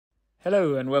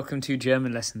Hello and welcome to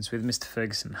German Lessons with Mr.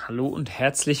 Ferguson. Hallo und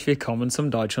herzlich willkommen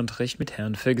zum Deutschunterricht mit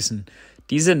Herrn Ferguson.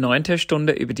 Diese 9.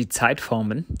 Stunde über die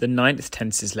Zeitformen, the 9th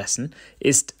Tenses Lesson,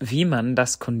 ist, wie man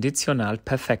das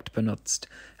Konditionalperfekt benutzt.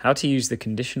 How to use the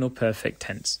conditional perfect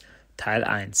tense. Teil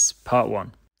 1, Part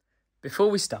 1.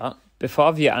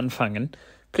 Bevor wir anfangen,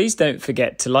 please don't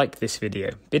forget to like this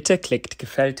video. Bitte klickt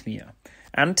Gefällt mir.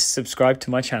 And subscribe to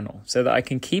my channel so that I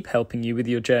can keep helping you with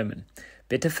your German.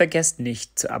 Bitte vergesst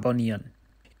nicht zu abonnieren.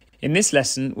 In this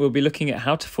lesson, we'll be looking at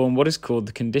how to form what is called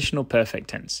the conditional perfect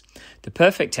tense. The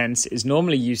perfect tense is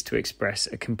normally used to express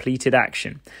a completed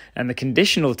action, and the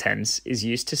conditional tense is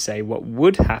used to say what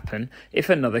would happen if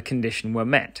another condition were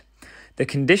met. The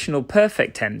conditional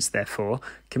perfect tense, therefore,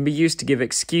 can be used to give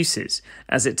excuses,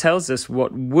 as it tells us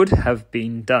what would have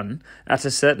been done at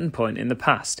a certain point in the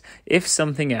past if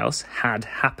something else had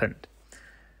happened.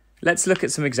 Let's look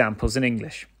at some examples in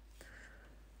English.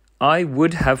 I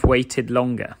would have waited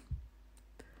longer.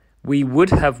 We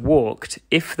would have walked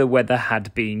if the weather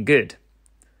had been good.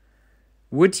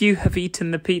 Would you have eaten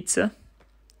the pizza?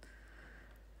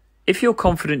 If you're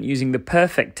confident using the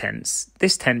perfect tense,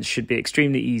 this tense should be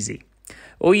extremely easy.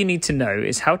 All you need to know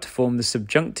is how to form the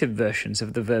subjunctive versions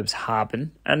of the verbs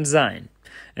haben and sein.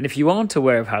 And if you aren't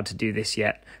aware of how to do this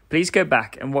yet, please go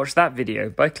back and watch that video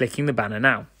by clicking the banner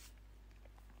now.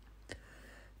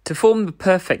 To form the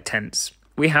perfect tense,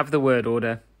 we have the word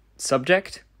order,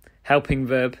 subject, helping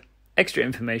verb, extra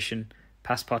information,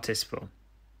 past participle.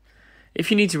 If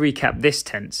you need to recap this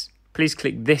tense, please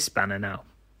click this banner now.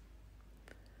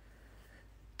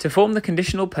 To form the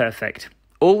conditional perfect,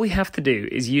 all we have to do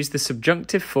is use the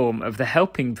subjunctive form of the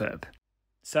helping verb.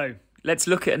 So, let's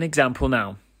look at an example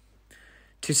now.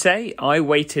 To say I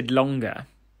waited longer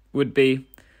would be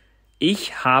Ich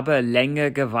habe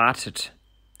länger gewartet.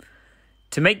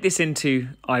 To make this into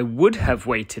I would have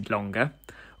waited longer,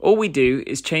 all we do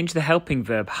is change the helping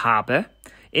verb habe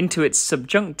into its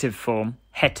subjunctive form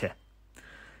hätte.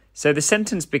 So the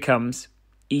sentence becomes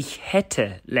Ich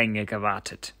hätte länger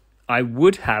gewartet. I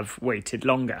would have waited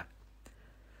longer.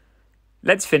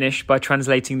 Let's finish by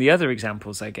translating the other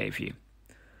examples I gave you.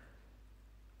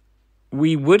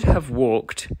 We would have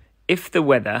walked if the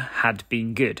weather had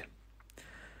been good.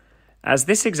 As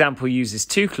this example uses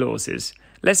two clauses,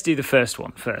 let's do the first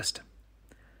one first.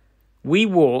 We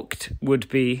walked would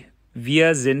be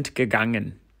wir sind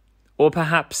gegangen, or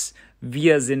perhaps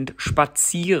wir sind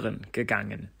spazieren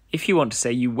gegangen, if you want to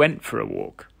say you went for a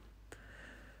walk.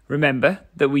 Remember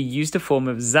that we used a form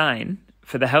of sein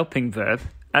for the helping verb,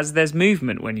 as there's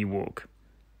movement when you walk.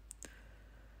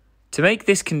 To make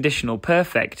this conditional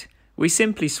perfect, we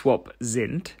simply swap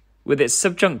sind with its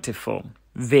subjunctive form,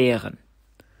 wären.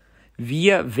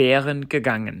 Wir wären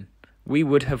gegangen. We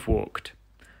would have walked.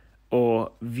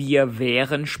 Or wir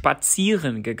wären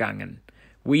spazieren gegangen.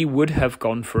 We would have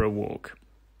gone for a walk.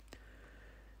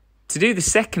 To do the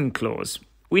second clause,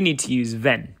 we need to use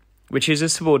wenn, which is a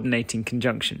subordinating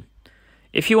conjunction.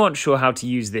 If you aren't sure how to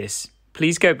use this,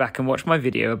 please go back and watch my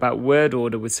video about word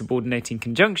order with subordinating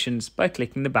conjunctions by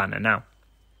clicking the banner now.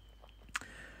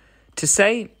 To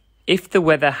say, if the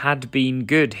weather had been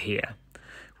good here,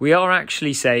 we are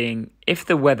actually saying if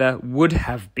the weather would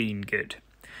have been good.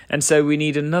 And so we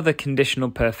need another conditional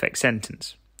perfect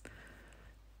sentence.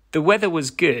 The weather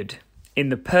was good in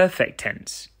the perfect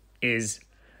tense is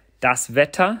Das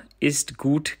Wetter ist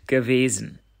gut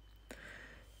gewesen.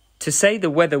 To say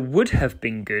the weather would have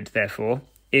been good, therefore,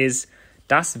 is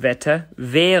Das Wetter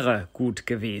wäre gut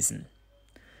gewesen.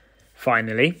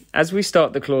 Finally, as we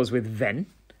start the clause with wenn,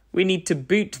 we need to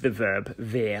boot the verb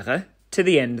wäre to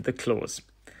the end of the clause.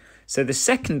 So the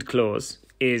second clause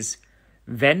is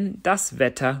wenn das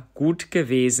Wetter gut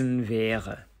gewesen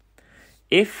wäre.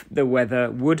 If the weather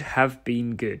would have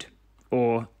been good,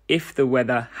 or if the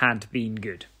weather had been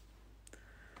good.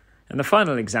 And the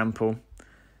final example,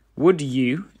 would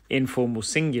you, informal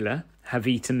singular, have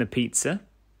eaten the pizza?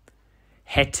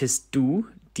 Hättest du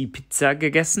die Pizza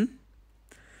gegessen?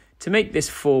 To make this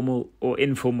formal or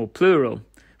informal plural,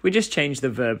 we just change the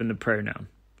verb and the pronoun.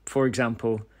 For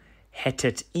example,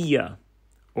 hättet ihr,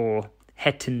 or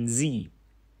hätten sie.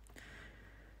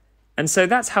 And so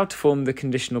that's how to form the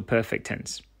conditional perfect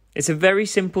tense. It's a very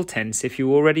simple tense if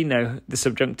you already know the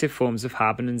subjunctive forms of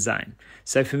haben and sein,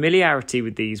 so familiarity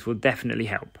with these will definitely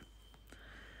help.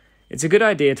 It's a good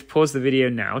idea to pause the video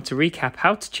now to recap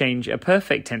how to change a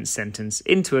perfect tense sentence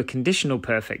into a conditional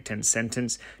perfect tense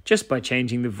sentence just by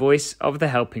changing the voice of the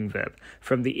helping verb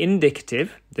from the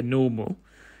indicative, the normal,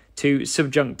 to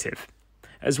subjunctive,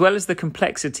 as well as the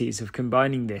complexities of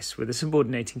combining this with a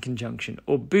subordinating conjunction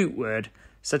or boot word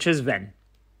such as wenn.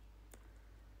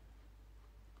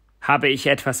 Habe ich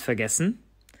etwas vergessen?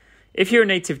 If you're a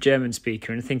native German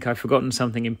speaker and think I've forgotten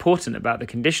something important about the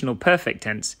conditional perfect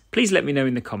tense, please let me know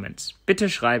in the comments. Bitte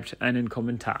schreibt einen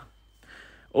Kommentar.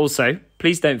 Also,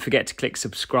 please don't forget to click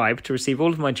subscribe to receive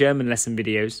all of my German lesson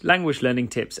videos, language learning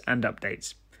tips and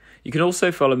updates. You can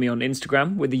also follow me on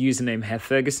Instagram with the username Herr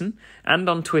Ferguson and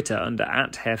on Twitter under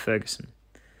 @HerrFerguson.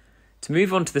 To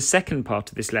move on to the second part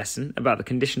of this lesson about the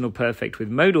conditional perfect with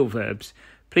modal verbs,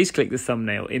 please click the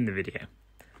thumbnail in the video.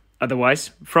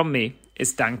 Otherwise, from me,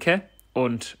 it's Danke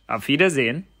und auf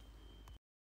Wiedersehen.